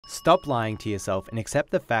Stop lying to yourself and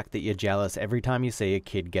accept the fact that you're jealous every time you see a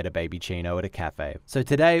kid get a baby chino at a cafe. So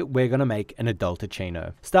today we're gonna make an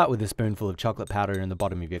adultuccino. Start with a spoonful of chocolate powder in the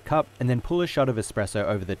bottom of your cup and then pull a shot of espresso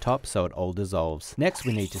over the top so it all dissolves. Next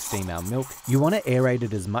we need to steam our milk. You want to aerate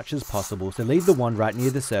it as much as possible, so leave the wand right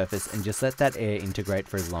near the surface and just let that air integrate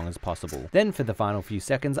for as long as possible. Then for the final few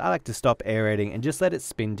seconds I like to stop aerating and just let it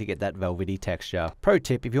spin to get that velvety texture. Pro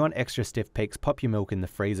tip, if you want extra stiff peaks, pop your milk in the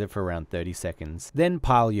freezer for around 30 seconds. Then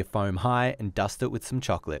pile your foam high and dust it with some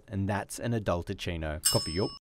chocolate, and that's an adultuccino. Coffee up.